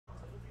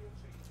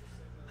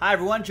Hi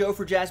everyone, Joe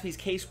for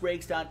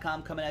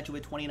JaspysCaseBreaks.com coming at you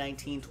with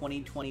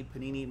 2019-2020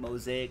 Panini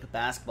Mosaic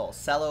Basketball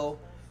Cello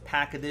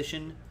Pack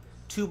Edition.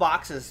 2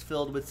 boxes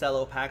filled with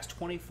Cello packs,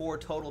 24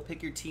 total.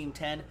 Pick your team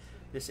 10.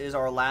 This is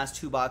our last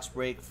 2-box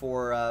break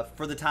for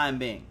the time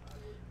being.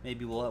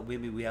 Maybe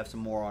we have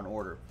some more on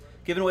order.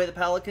 Giving away the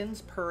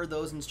Pelicans per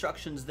those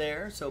instructions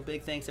there. So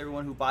big thanks to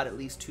everyone who bought at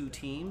least 2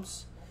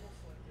 teams.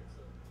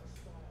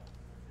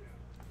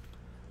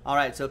 All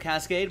right, so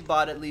Cascade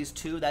bought at least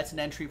 2. That's an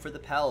entry for the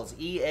Pels.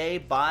 EA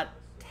bought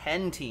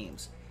 10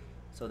 teams.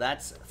 So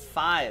that's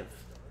 5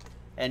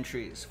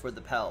 entries for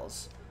the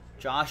Pels.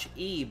 Josh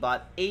E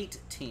bought 8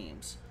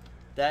 teams.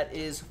 That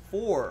is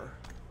 4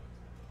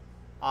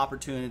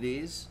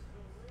 opportunities.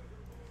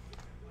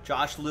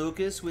 Josh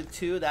Lucas with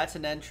 2, that's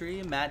an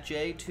entry. Matt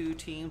J, 2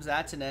 teams,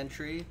 that's an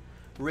entry.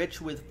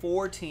 Rich with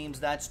 4 teams,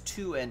 that's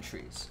 2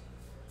 entries.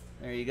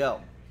 There you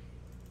go.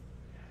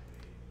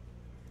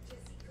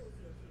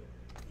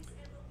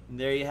 And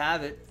there you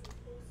have it.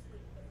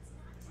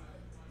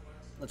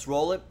 Let's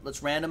roll it. Let's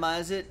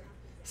randomize it.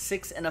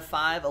 6 and a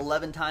 5,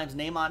 11 times.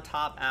 Name on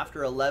top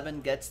after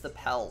 11 gets the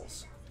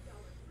Pels.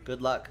 Good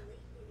luck.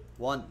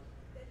 1,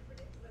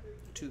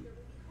 2,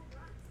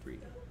 3,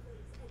 4,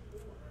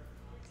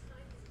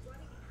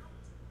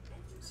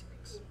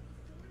 6,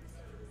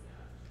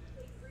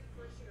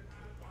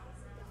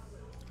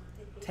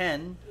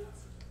 10,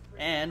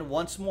 and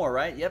once more,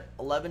 right? Yep,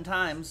 11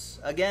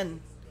 times.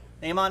 Again.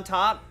 Name on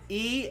top,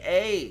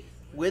 EA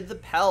with the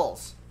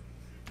Pels.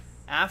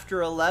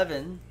 After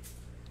 11,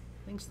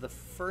 I think it's the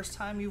first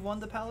time you've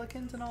won the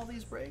Pelicans in all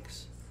these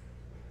breaks.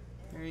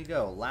 There you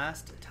go,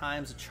 last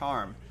time's a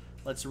charm.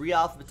 Let's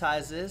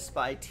re-alphabetize this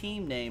by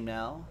team name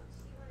now.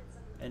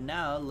 And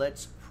now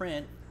let's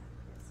print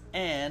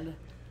and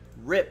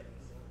rip.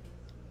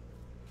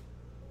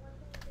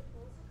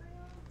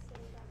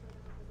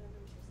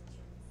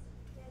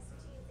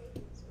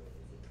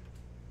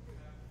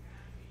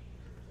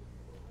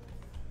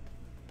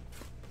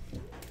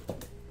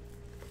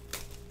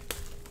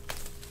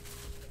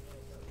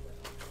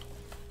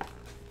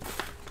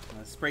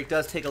 This break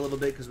does take a little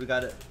bit because we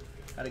gotta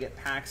get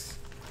packs.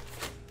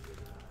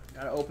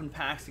 Gotta open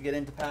packs to get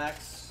into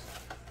packs.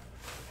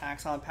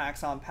 Packs on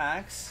packs on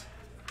packs.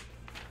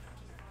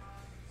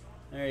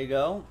 There you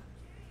go.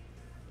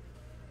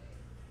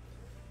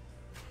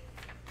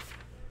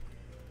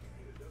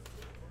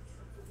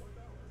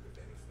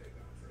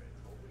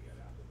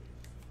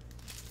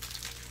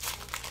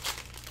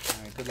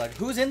 All right, good luck.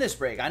 Who's in this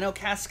break? I know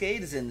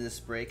Cascade is in this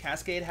break.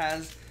 Cascade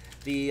has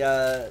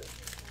the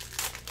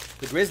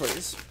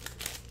Grizzlies.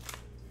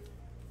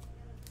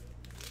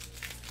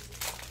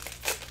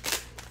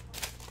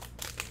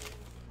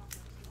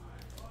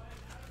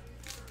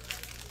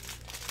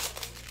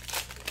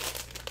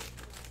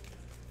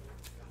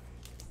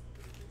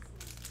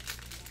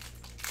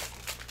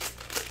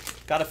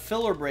 Got a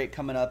filler break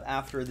coming up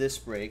after this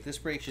break. This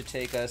break should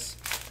take us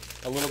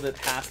a little bit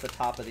past the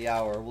top of the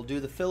hour. We'll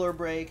do the filler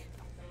break,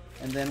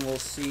 and then we'll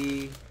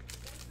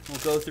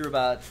go through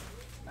about,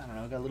 I don't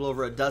know, got a little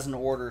over a dozen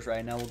orders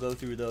right now. We'll go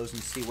through those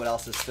and see what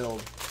else is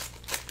filled.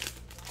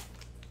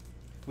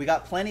 We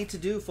got plenty to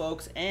do,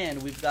 folks,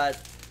 and we've got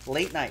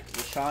Late Night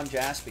with Sean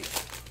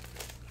Jaspy.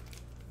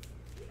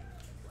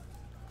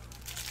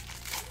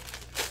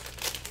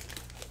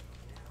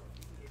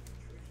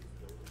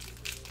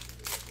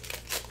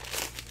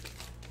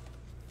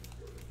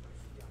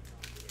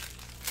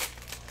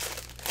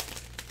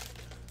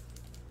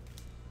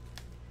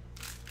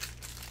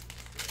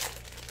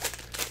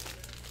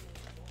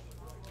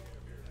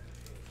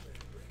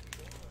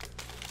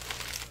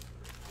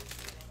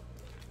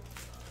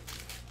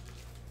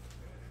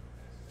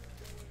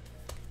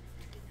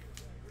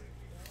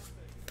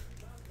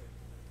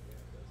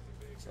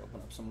 Let's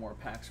open up some more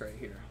packs right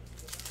here.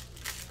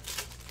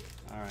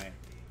 All right,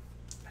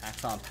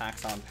 packs on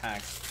packs on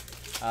packs.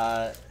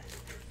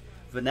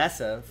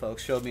 Vanessa,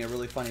 folks, showed me a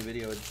really funny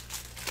video with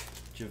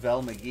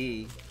JaVale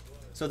McGee.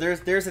 So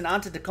there's an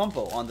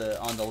Antetokounmpo on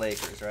the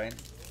Lakers, right?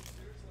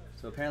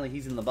 So apparently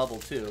he's in the bubble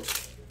too.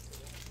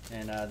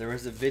 And there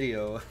was a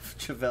video of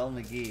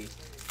JaVale McGee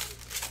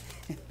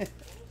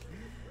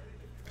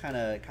kind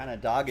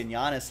of dogging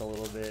Giannis a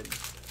little bit,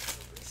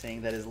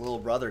 saying that his little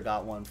brother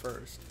got one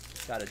first.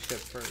 Got it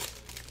shipped first.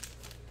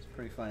 It's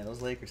pretty funny.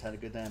 Those Lakers had a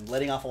good time.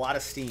 Letting off a lot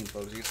of steam,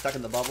 folks. You're stuck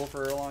in the bubble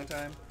for a long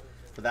time?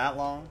 For that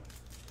long?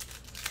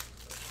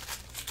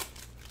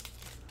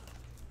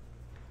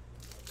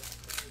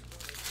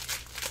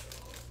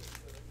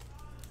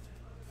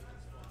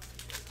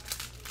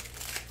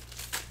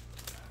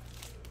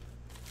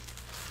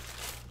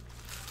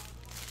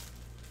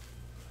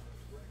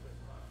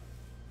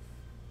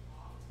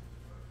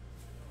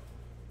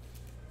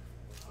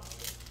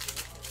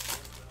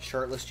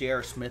 Shirtless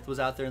J.R. Smith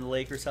was out there in the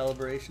Lakers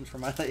celebrations for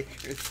my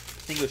Lakers.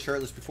 I think he was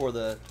shirtless before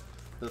the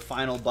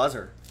final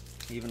buzzer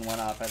even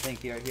went off. I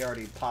think he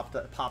already popped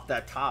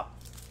that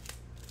top.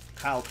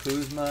 Kyle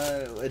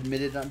Kuzma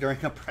admitted during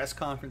a press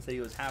conference that he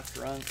was half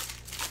drunk.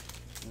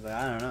 He's like,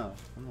 I don't know,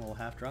 I'm a little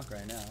half drunk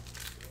right now.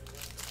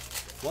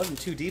 Wasn't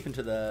too deep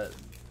into the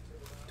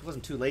It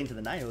wasn't too late into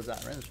the night. It was right?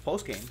 It was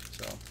post game,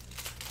 so.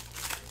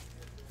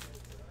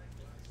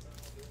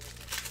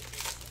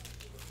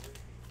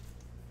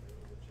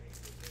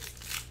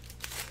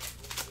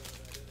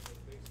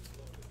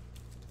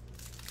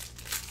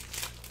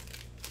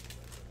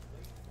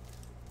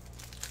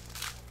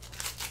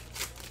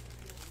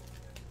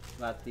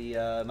 Got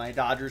the my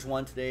Dodgers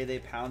won today. They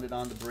pounded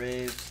on the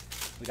Braves.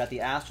 We got the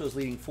Astros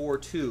leading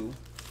 4-2.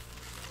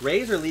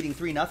 Rays are leading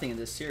 3-0 in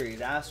this series.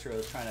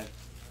 Astros trying to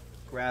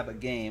grab a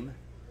game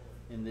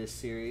in this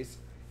series.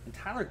 And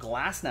Tyler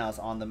Glasnow's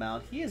on the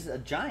mound. He is a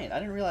giant. I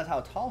didn't realize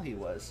how tall he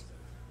was.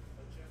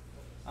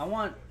 I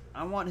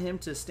want him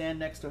to stand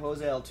next to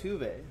Jose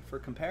Altuve for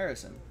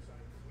comparison.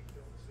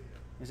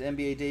 His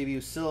NBA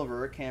debut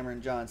silver,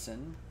 Cameron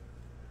Johnson.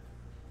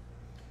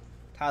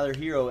 Tyler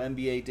Hero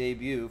NBA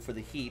debut for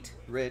the Heat,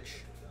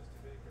 Rich.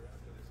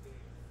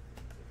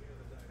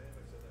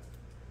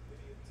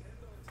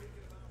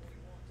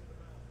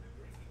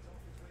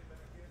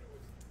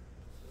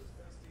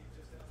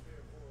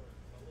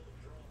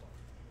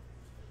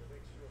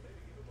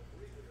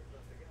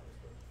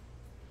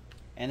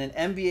 And an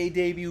NBA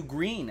debut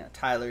green,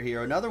 Tyler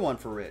Hero. Another one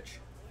for Rich.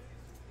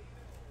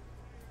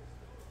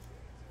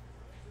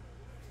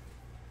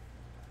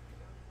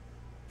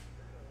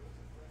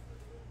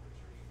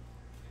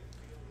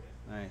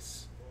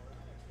 Nice.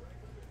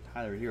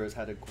 Tyler Hero's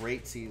had a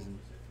great season.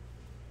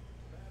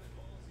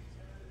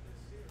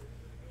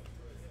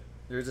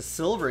 There's a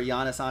silver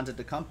Giannis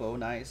Antetokounmpo.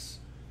 Nice.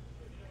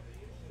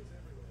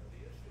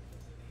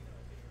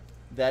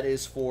 That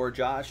is for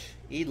Josh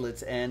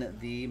Edlitz and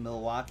the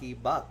Milwaukee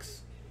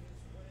Bucks.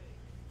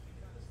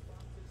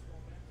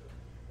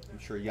 I'm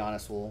sure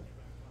Giannis will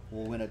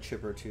win a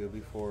chip or two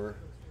before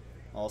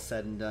all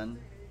said and done.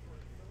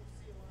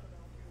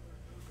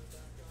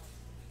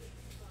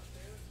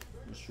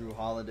 Drew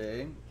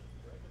Holiday.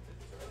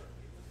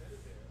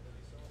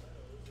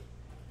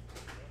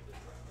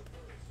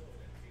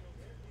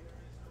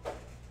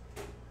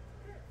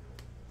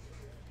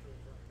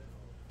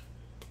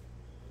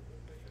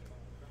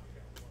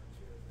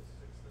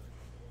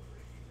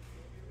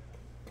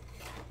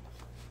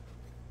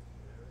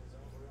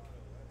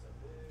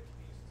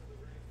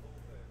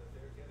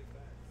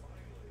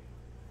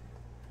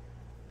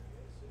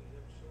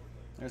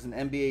 There's an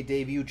NBA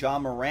debut,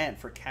 John Morant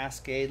for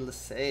Cascade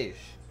Lesage.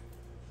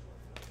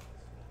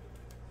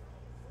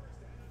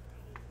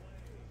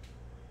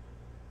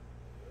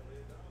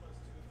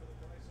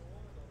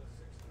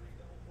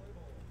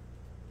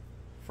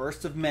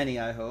 First of many,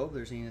 I hope.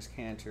 There's Enos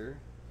Kanter,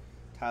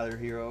 Tyler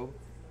Hero,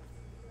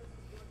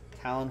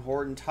 Talon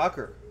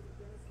Horton-Tucker.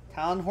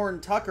 Talon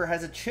Horton-Tucker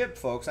has a chip,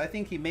 folks. I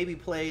think he maybe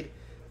played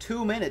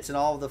 2 minutes in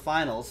all of the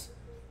finals.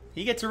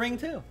 He gets a ring,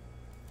 too.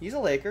 He's a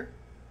Laker.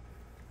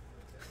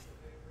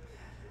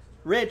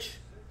 Rich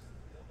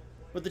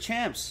with the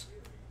champs.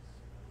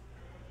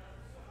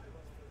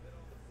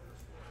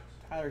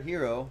 Tyler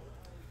Hero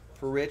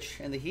for Rich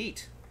and the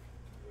Heat.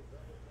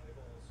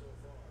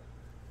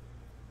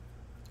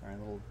 All right,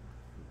 little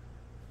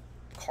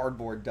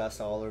cardboard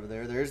dust all over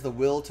there. There's the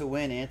will to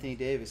win, Anthony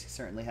Davis. He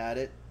certainly had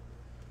it.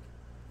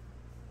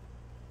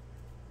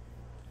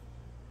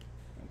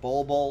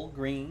 Bol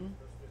green.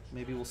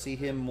 Maybe we'll see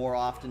him more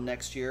often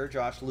next year.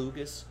 Josh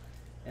Lucas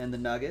and the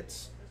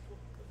Nuggets.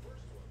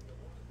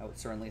 That would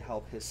certainly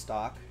help his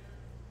stock.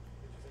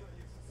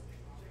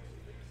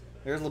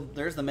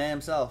 There's the man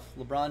himself,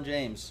 LeBron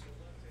James.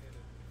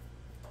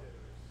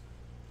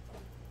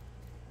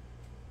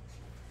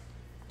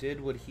 Did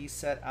what he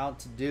set out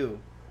to do.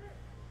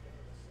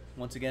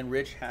 Once again,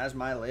 Rich has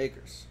my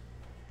Lakers.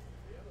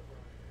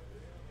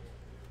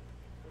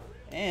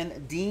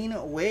 And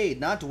Dean Wade,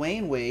 not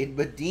Dwayne Wade,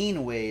 but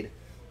Dean Wade.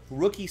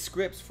 Rookie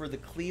scripts for the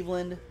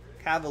Cleveland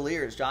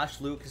Cavaliers.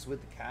 Josh Lucas with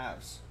the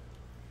Cavs.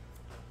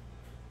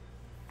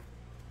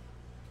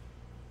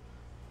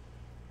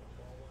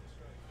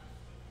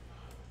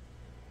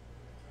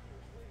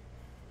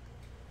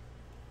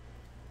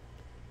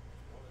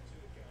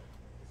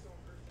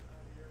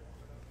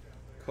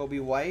 Kobe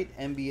White,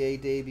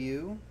 NBA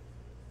debut.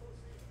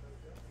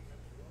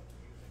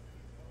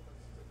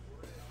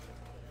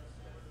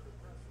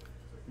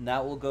 And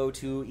that will go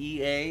to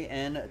EA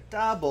and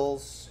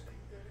Doubles.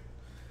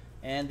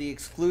 And the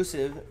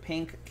exclusive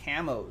pink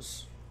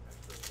camos.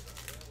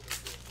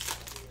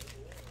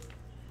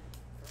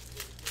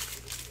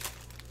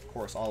 Of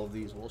course, all of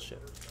these will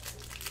ship.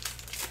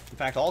 In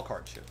fact, all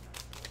cards ship.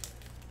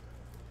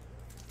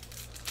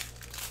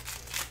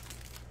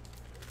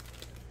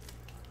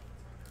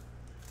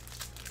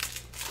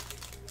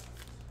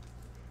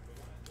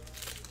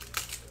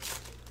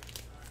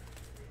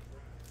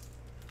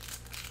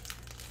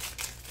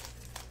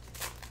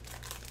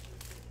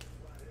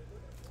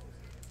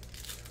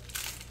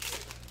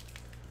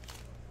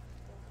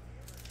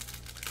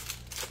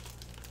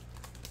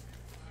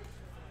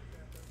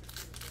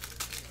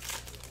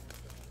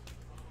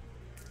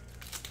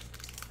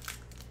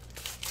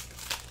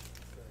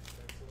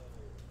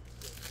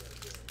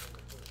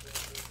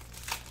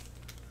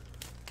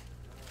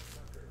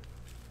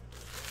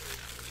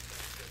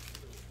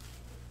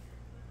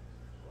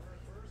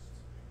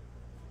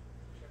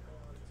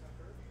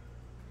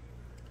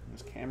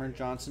 Cameron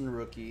Johnson,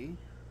 rookie.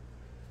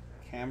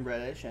 Cam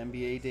Reddish,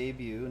 NBA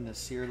debut.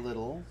 Nasir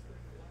Little.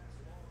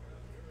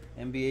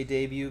 NBA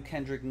debut,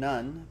 Kendrick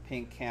Nunn,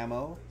 pink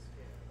camo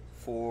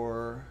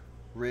for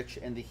Rich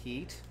and the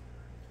Heat.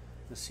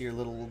 Nasir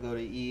Little will go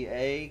to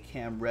EA.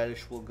 Cam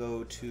Reddish will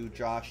go to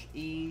Josh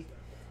E.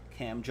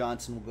 Cam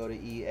Johnson will go to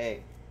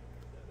EA.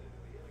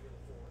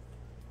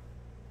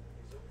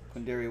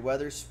 Quindary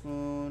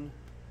Weatherspoon,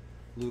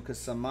 Luka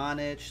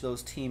Samanic.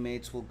 Those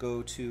teammates will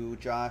go to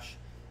Josh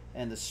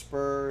and the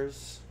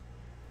Spurs.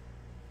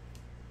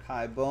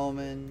 Kai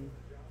Bowman.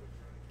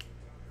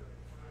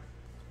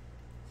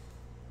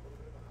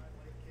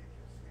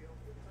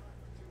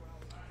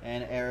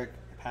 And Eric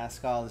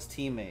Pascal, his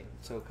teammate.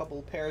 So a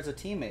couple pairs of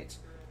teammates.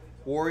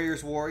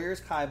 Warriors,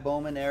 Kai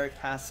Bowman, Eric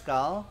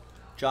Pascal,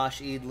 Josh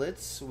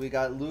Edlitz. We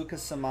got Luka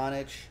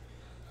Samanic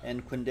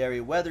and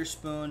Quindary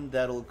Weatherspoon.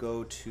 That'll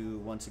go to,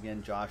 once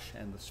again, Josh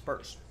and the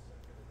Spurs.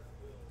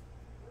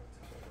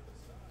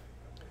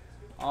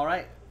 All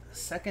right,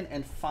 second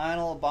and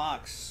final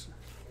box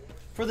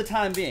for the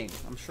time being.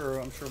 I'm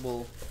sure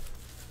we'll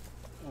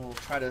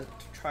try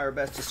our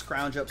best to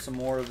scrounge up some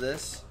more of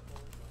this.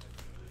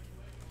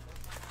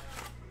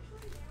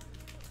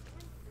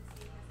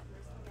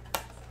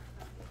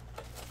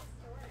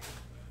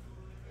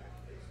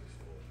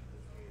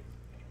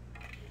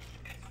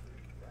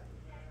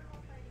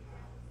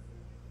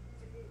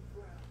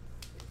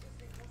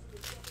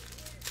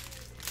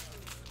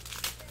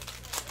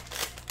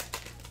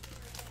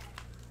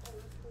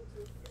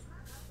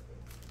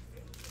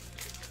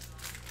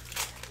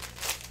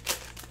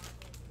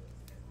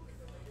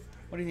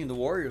 What do you think the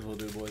Warriors will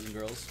do, boys and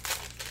girls?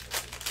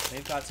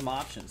 They've got some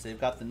options. They've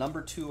got the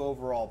number 2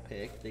 overall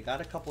pick. They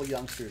got a couple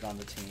youngsters on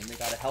the team. They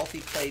got a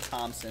healthy Klay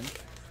Thompson,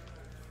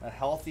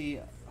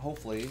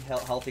 hopefully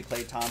healthy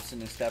Klay Thompson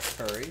and Steph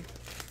Curry.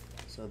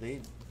 So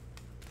they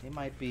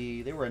might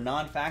be. They were a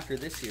non-factor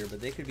this year, but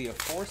they could be a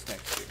force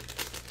next year,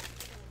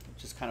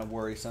 which is kind of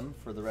worrisome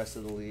for the rest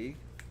of the league.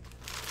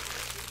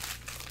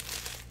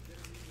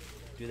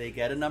 Do they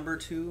get a number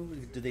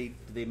 2? Do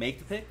they make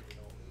the pick?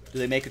 Do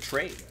they make a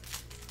trade?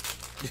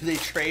 Do they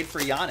trade for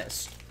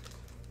Giannis?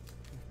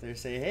 They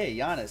say, hey,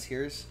 Giannis,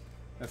 here's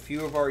a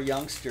few of our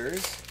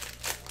youngsters,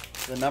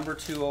 the number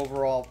 2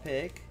 overall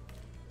pick,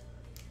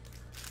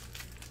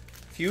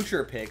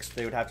 future picks.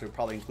 They would have to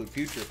probably include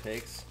future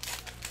picks.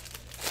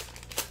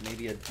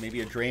 Maybe a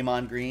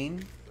Draymond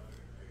Green.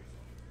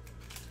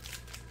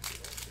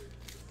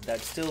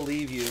 That still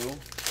leave you,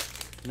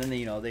 and then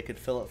they could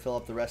fill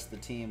up the rest of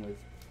the team with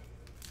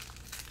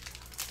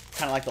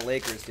kind of like the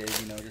Lakers did.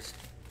 Just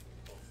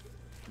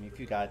if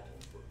you got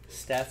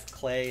Steph,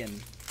 Klay,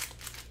 and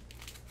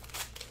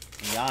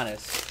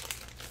Giannis.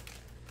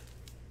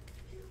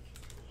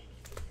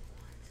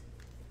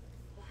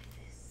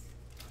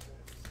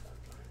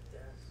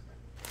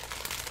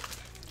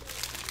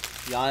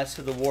 Giannis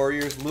to the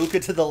Warriors, Luka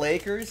to the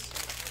Lakers.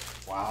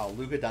 Wow,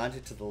 Luka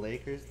Doncic to the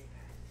Lakers.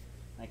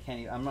 I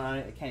can't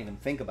even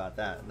think about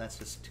that. That's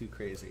just too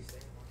crazy,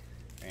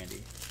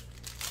 Randy.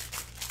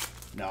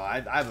 No,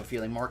 I have a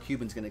feeling Mark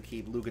Cuban's going to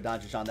keep Luka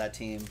Doncic on that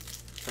team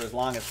for as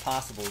long as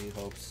possible. He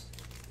hopes.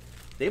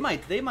 They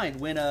might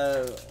win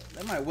a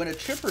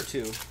chip or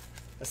two,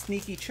 a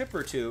sneaky chip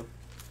or two,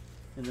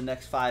 in the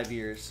next 5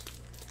 years.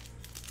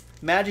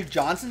 Magic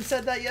Johnson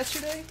said that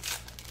yesterday.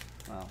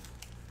 Well,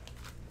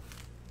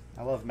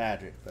 I love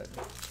Magic, but it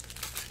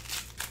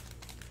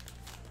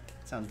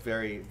sounds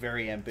very,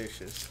 very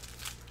ambitious.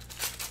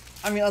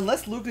 I mean,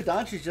 unless Luka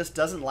Doncic just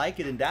doesn't like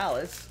it in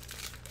Dallas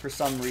for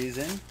some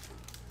reason.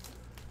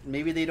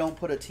 Maybe they don't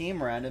put a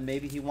team around him.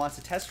 Maybe he wants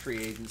a test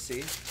free agency.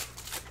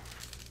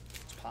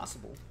 It's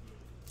possible.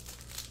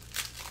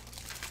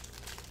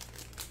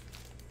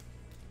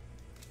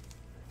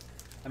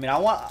 I mean, I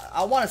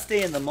want to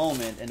stay in the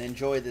moment and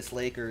enjoy this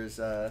Lakers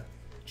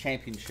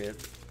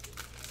championship.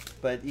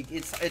 But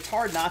it's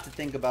hard not to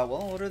think about,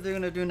 well, what are they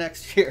going to do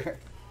next year?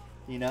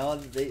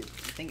 They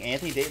think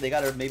Anthony Davis. They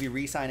got to maybe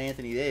re-sign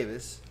Anthony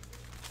Davis.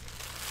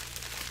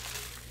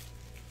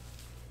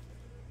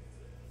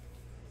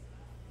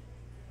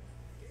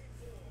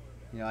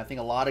 I think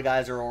a lot of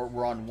guys were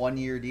on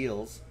 1-year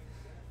deals,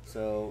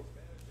 so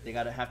they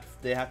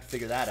have to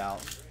figure that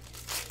out.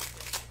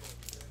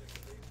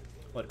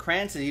 But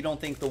Cranston, you don't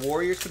think the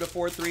Warriors could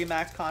afford 3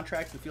 max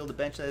contracts and field a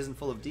bench that isn't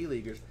full of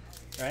D-leaguers,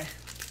 right?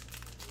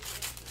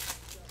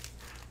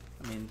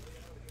 I mean,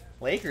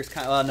 Lakers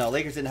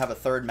Lakers didn't have a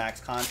 3rd max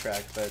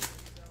contract, but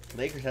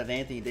Lakers had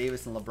Anthony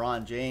Davis and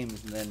LeBron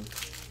James, and then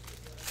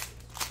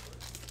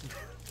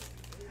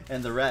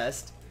and the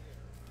rest.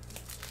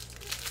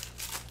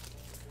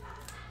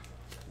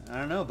 I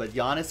don't know, but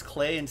Giannis,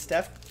 Klay, and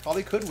Steph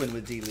probably could win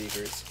with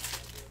D-leaguers.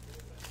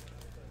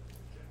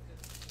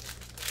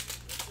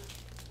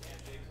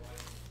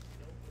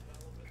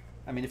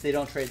 I mean, if they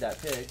don't trade that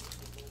pick.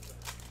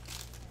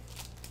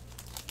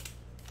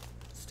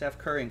 Steph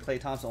Curry and Klay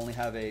Thompson only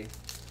have a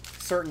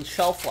certain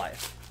shelf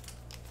life,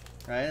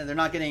 right? And they're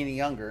not getting any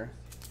younger.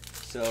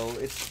 So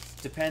it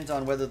depends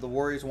on whether the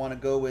Warriors want to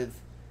go with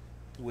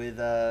with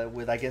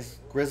I guess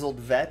grizzled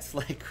vets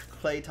like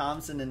Klay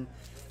Thompson and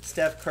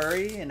Steph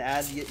Curry and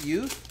add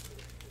youth,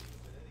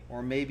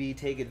 or maybe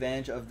take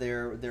advantage of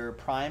their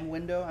prime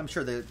window. I'm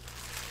sure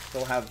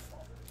they'll have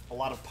a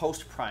lot of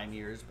post prime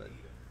years, but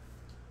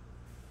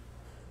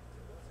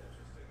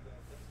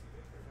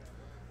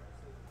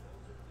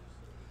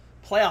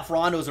playoff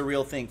Rondo is a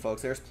real thing,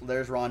 folks.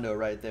 There's Rondo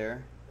right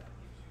there.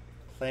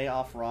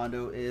 Playoff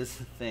Rondo is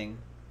the thing.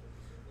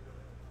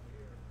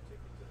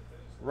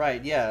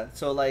 Right, yeah.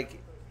 So, like,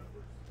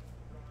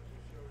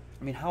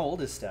 I mean, how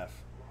old is Steph?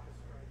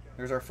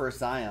 There's our first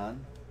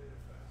Zion.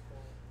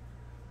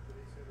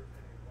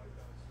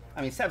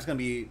 I mean, Steph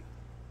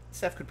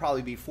could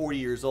probably be 40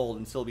 years old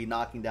and still be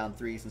knocking down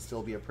threes and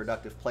still be a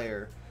productive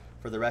player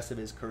for the rest of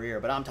his career.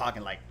 But I'm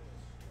talking like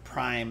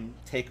prime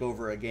take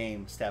over a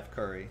game Steph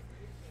Curry.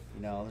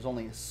 You know, there's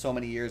only so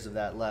many years of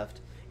that left.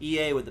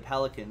 EA with the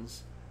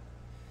Pelicans.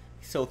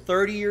 So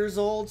 30 years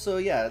old. So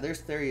yeah,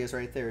 there he is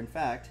right there. In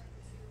fact,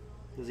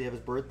 does he have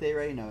his birthday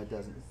right? No, it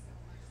doesn't.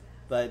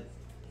 But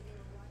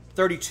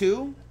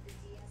 32.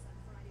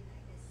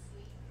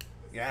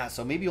 Yeah,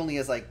 so maybe only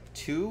has like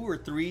 2 or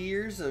 3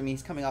 years. I mean,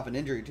 he's coming off an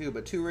injury too,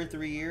 but 2 or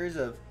 3 years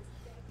of,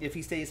 if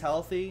he stays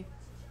healthy,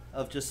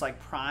 of just like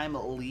prime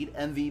elite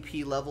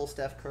MVP level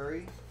Steph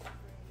Curry.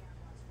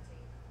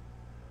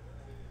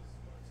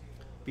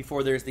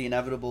 Before there's the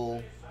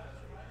inevitable,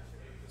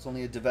 it's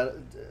only the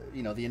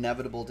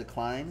inevitable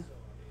decline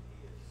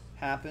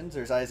happens.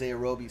 There's Isaiah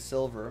Roby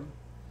Silver.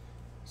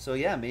 So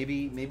yeah,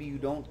 maybe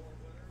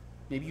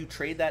you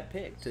trade that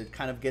pick to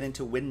kind of get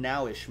into win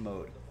now-ish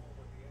mode.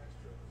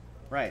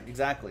 Right,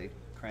 exactly,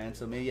 Cran.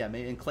 So maybe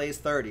and Clay's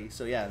 30.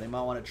 So yeah, they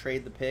might want to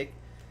trade the pick,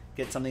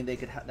 get something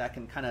that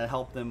can kind of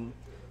help them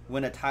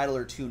win a title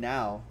or two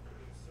now.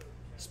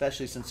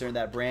 Especially since they're in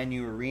that brand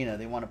new arena,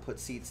 they want to put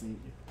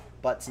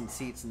butts and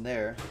seats in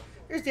there.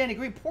 There's Danny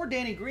Green. Poor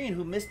Danny Green,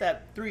 who missed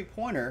that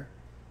 3-pointer.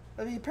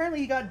 I mean, apparently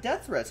he got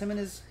death threats. Him and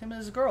his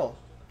girl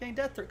getting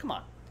death threats. Come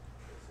on,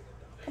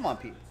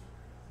 Pete.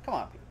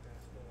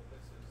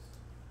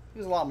 He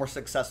was a lot more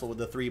successful with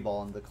the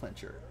 3-ball and the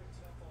clincher.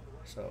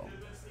 So.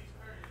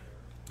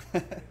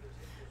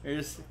 It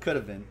just could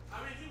have been. I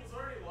mean, he was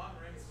already long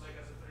range, like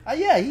as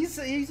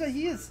a 3.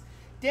 He is.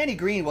 Danny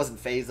Green wasn't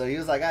phased though. He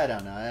was like, I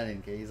don't know, I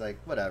didn't care. He's like,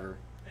 whatever.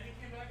 And he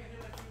came back and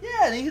hit like 2.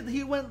 Yeah,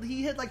 and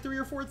he hit like 3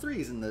 or 4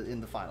 threes in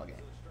the final game.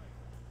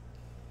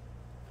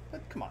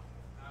 But come on.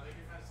 Lakers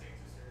fans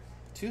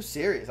taking Too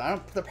serious.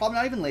 They're probably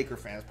not even Laker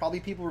fans.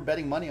 Probably people were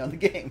betting money on the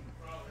game.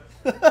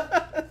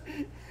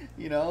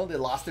 You know, they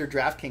lost their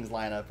DraftKings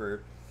lineup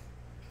or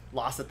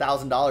lost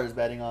 $1,000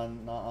 betting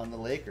on the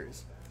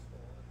Lakers.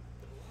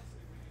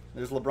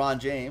 There's LeBron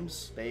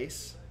James,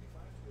 base.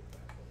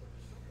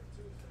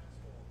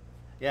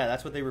 Yeah,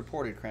 that's what they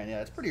reported, Cran. Yeah,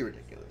 it's pretty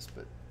ridiculous,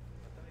 but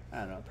I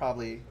don't know.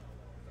 Probably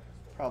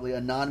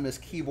anonymous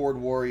keyboard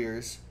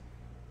warriors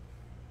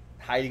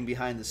hiding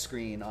behind the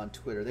screen on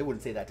Twitter. They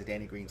wouldn't say that to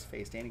Danny Green's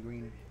face. Danny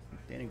Green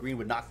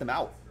would knock them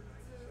out.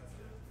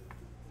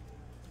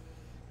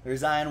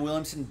 There's Zion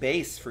Williamson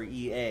base for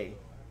EA.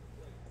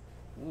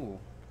 Ooh.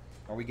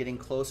 Are we getting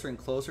closer and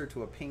closer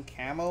to a pink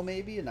camo,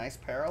 maybe? A nice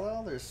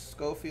parallel? There's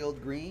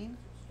Schofield green.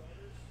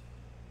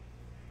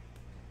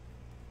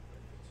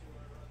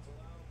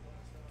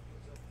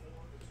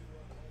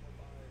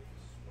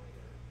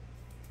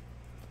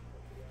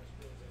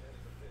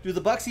 Do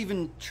the Bucks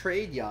even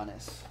trade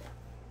Giannis?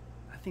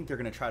 I think they're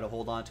going to try to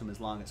hold on to him as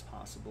long as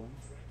possible.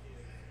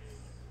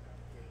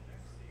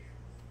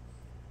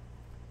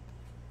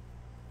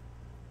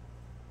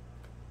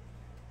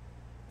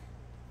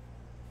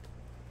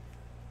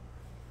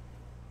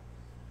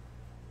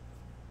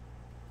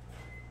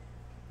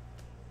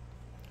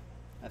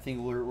 I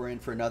think we're in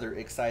for another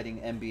exciting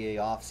NBA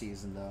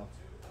offseason, though.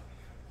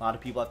 A lot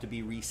of people have to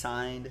be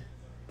re-signed.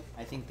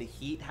 I think the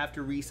Heat have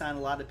to re-sign a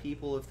lot of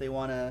people if they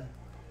want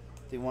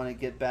to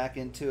get back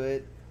into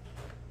it.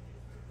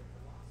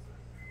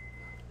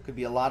 Could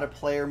be a lot of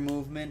player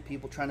movement,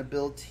 people trying to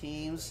build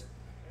teams.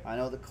 I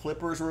know the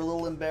Clippers were a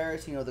little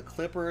embarrassed. You know, the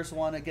Clippers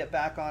want to get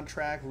back on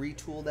track,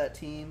 retool that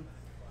team.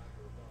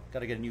 Got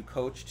to get a new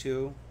coach,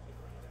 too.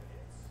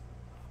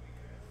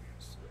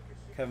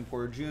 Kevin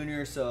Porter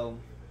Jr., so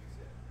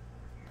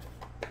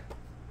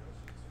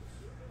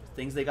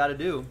things they got to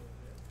do.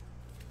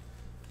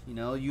 You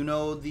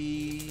know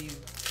the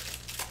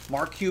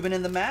Mark Cuban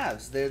and the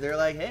Mavs. They're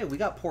like, hey, we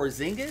got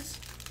Porzingis.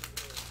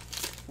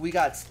 We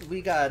got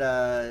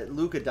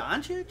Luka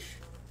Doncic.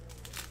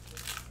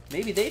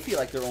 Maybe they feel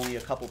like they're only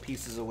a couple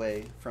pieces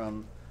away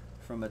from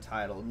a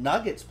title.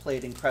 Nuggets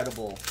played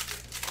incredible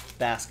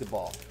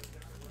basketball.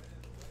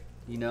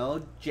 You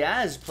know,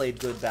 Jazz played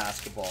good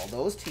basketball.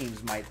 Those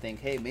teams might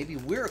think, hey, maybe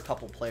we're a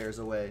couple players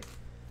away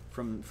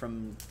from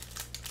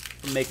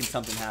making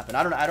something happen.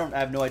 I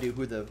have no idea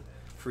who the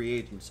free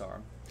agents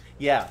are.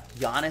 Yeah,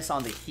 Giannis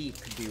on the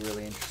Heat could be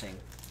really interesting.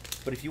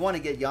 But if you want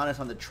to get Giannis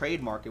on the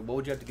trade market, what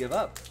would you have to give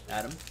up,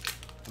 Adam?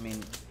 I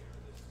mean,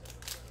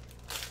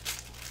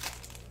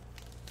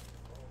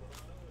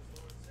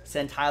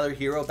 send Tyler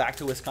Hero back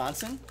to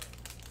Wisconsin?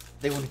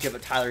 They wouldn't give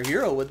up Tyler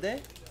Hero, would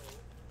they?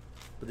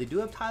 But they do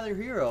have Tyler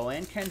Hero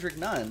and Kendrick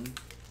Nunn.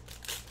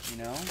 You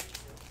know,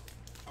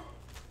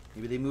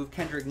 maybe they move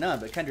Kendrick Nunn,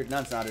 but Kendrick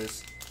Nunn's not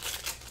as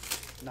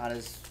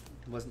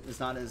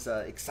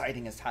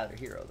exciting as Tyler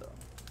Hero though.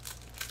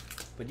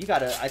 But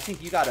I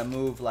think you gotta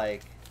move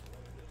like,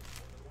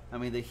 I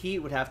mean, the Heat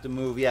would have to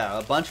move, yeah,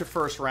 a bunch of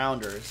first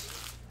rounders,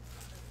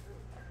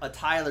 a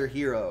Tyler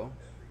Hero.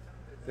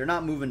 They're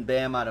not moving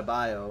Bam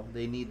Adebayo.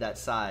 They need that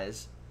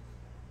size.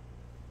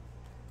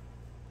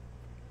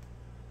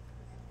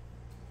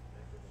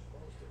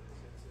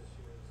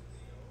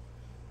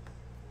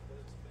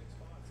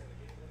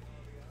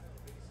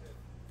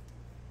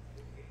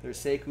 There's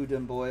Sekou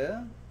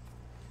Doumbouya.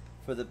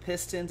 For the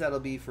Pistons, that'll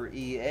be for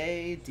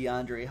EA.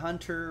 DeAndre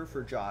Hunter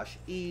for Josh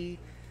E.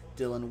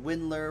 Dylan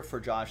Windler for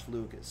Josh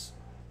Lucas.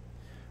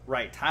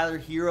 Right, Tyler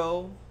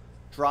Hero,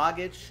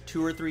 Dragic,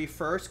 2 or 3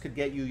 firsts could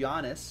get you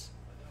Giannis.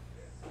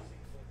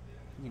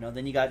 You know,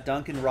 then you got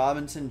Duncan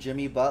Robinson,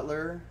 Jimmy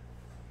Butler,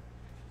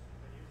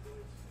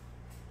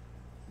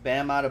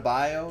 Bam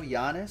Adebayo,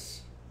 Giannis.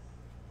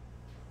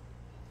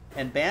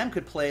 And Bam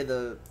could play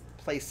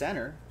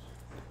center.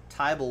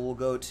 Tybal will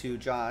go to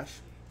Josh,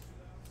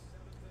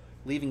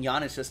 leaving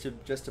Giannis just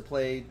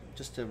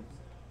to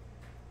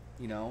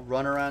you know,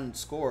 run around and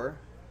score,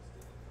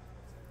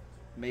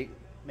 make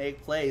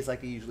plays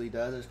like he usually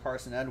does. There's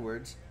Carson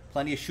Edwards,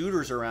 plenty of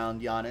shooters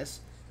around Giannis.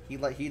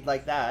 He'd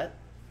like that.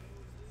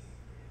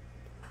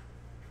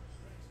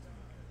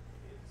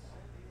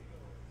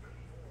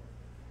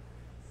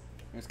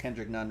 There's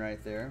Kendrick Nunn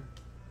right there.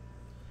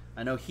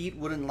 I know Heat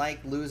wouldn't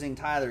like losing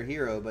Tyler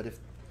Hero, but if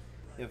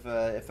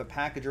a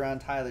package around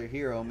Tyler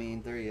Hero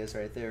means, there he is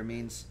right there,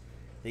 means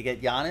they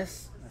get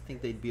Giannis, I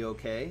think they'd be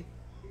okay.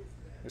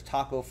 There's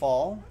Taco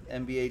Fall,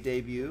 NBA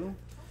debut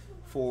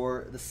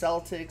for the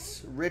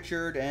Celtics,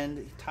 Richard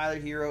and Tyler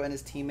Hero and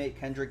his teammate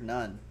Kendrick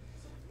Nunn.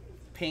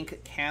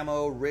 Pink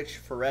camo, Rich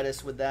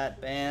Ferrettis with that,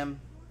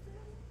 bam.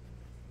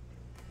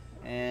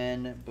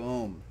 And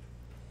boom.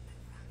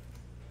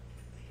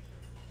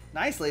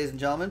 Nice, ladies and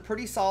gentlemen.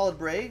 Pretty solid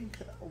break.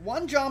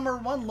 One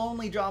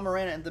lonely Ja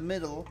Morant in the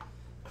middle.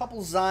 A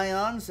couple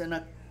Zions and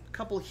a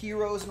couple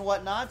Heroes and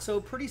whatnot. So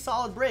pretty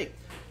solid break.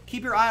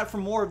 Keep your eye out for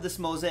more of this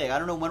Mosaic. I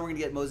don't know when we're going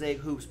to get Mosaic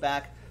hoops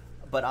back,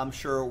 but I'm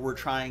sure we're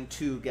trying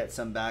to get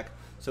some back.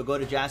 So go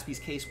to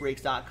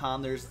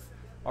jaspyscasebreaks.com. There's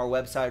our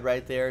website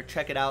right there.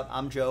 Check it out.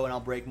 I'm Joe, and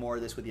I'll break more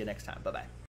of this with you next time. Bye-bye.